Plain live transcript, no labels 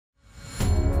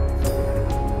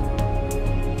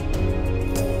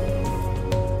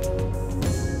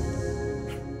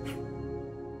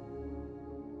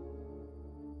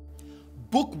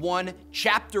Book 1,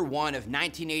 Chapter 1 of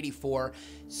 1984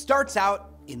 starts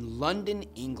out in London,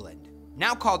 England,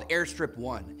 now called Airstrip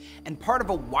 1, and part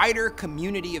of a wider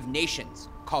community of nations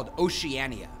called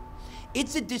Oceania.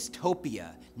 It's a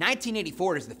dystopia.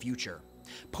 1984 is the future.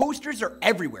 Posters are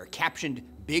everywhere captioned,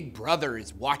 "Big Brother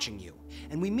is watching you."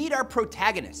 And we meet our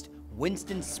protagonist,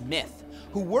 Winston Smith,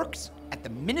 who works at the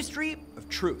Ministry of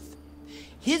Truth.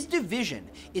 His division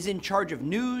is in charge of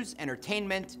news,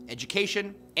 entertainment,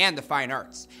 education, and the fine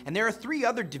arts. And there are 3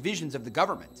 other divisions of the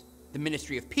government: the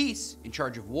Ministry of Peace, in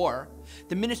charge of war,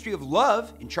 the Ministry of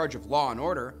Love, in charge of law and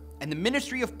order, and the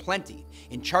Ministry of Plenty,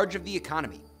 in charge of the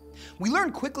economy. We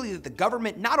learn quickly that the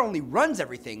government not only runs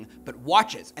everything, but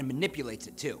watches and manipulates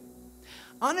it too.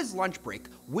 On his lunch break,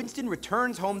 Winston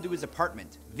returns home to his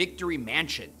apartment, Victory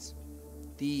Mansions.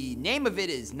 The name of it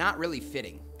is not really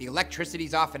fitting. The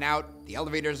electricity's off and out, the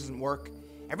elevator doesn't work,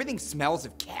 everything smells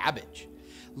of cabbage.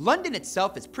 London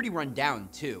itself is pretty run down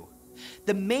too.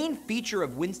 The main feature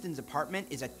of Winston's apartment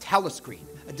is a telescreen,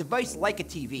 a device like a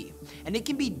TV, and it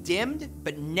can be dimmed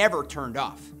but never turned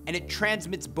off, and it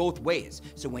transmits both ways,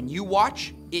 so when you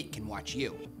watch, it can watch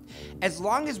you. As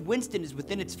long as Winston is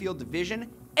within its field of vision,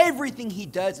 everything he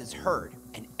does is heard,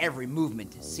 and every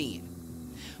movement is seen.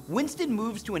 Winston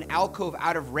moves to an alcove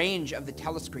out of range of the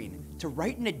telescreen to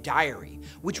write in a diary,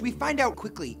 which we find out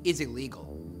quickly is illegal.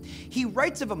 He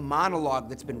writes of a monologue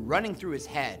that's been running through his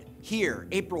head, here,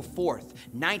 April 4th,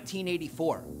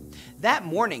 1984. That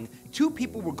morning, 2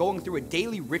 people were going through a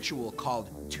daily ritual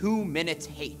called 2 Minutes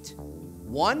Hate.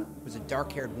 One was a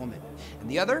dark-haired woman, and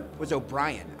the other was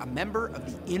O'Brien, a member of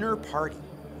the Inner Party.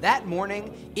 That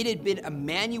morning, it had been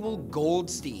Emmanuel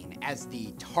Goldstein as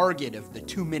the target of the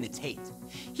 2 Minutes Hate.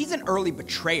 He's an early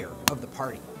betrayer of the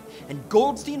party, and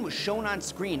Goldstein was shown on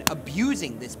screen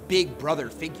abusing this Big Brother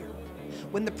figure.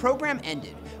 When the program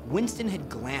ended, Winston had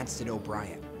glanced at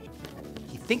O'Brien.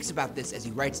 He thinks about this as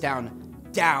he writes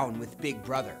down with Big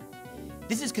Brother.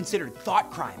 This is considered thought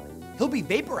crime. He'll be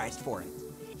vaporized for it.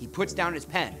 He puts down his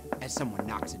pen as someone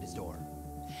knocks at his door.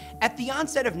 At the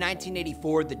onset of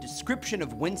 1984, the description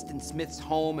of Winston Smith's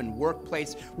home and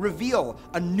workplace reveal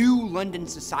a new London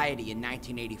society in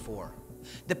 1984.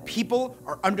 The people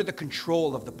are under the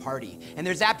control of the party, and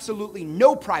there's absolutely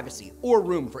no privacy or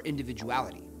room for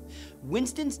individuality.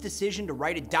 Winston's decision to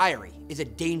write a diary is a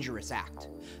dangerous act.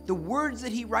 The words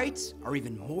that he writes are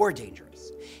even more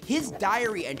dangerous. His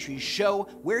diary entries show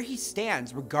where he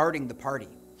stands regarding the party.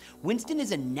 Winston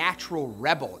is a natural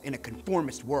rebel in a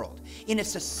conformist world, in a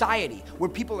society where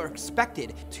people are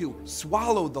expected to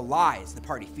swallow the lies the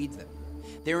party feeds them.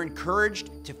 They're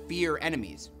encouraged to fear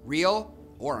enemies, real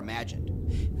or imagined.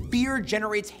 Fear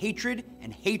generates hatred,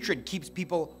 and hatred keeps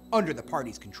people under the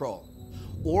party's control.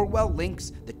 Orwell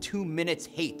links the 2 Minutes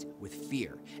Hate with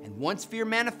fear, and once fear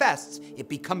manifests, it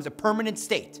becomes a permanent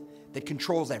state that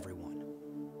controls everyone.